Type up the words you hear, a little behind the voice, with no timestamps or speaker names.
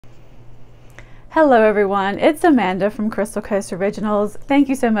Hello everyone, it's Amanda from Crystal Coast Originals. Thank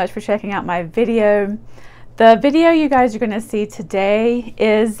you so much for checking out my video. The video you guys are going to see today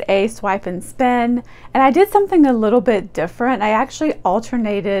is a swipe and spin, and I did something a little bit different. I actually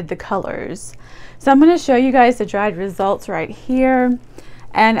alternated the colors. So I'm going to show you guys the dried results right here.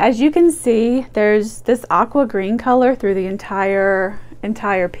 And as you can see, there's this aqua green color through the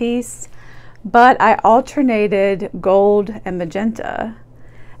entire piece, but I alternated gold and magenta.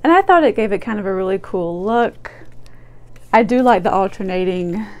 And I thought it gave it kind of a really cool look. I do like the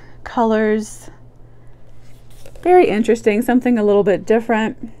alternating colors. Very interesting, something a little bit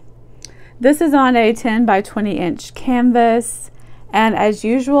different. This is on a 10 by 20 inch canvas. And as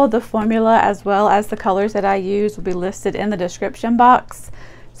usual, the formula as well as the colors that I use will be listed in the description box.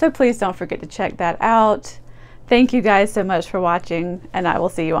 So please don't forget to check that out. Thank you guys so much for watching, and I will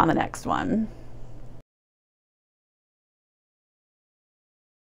see you on the next one.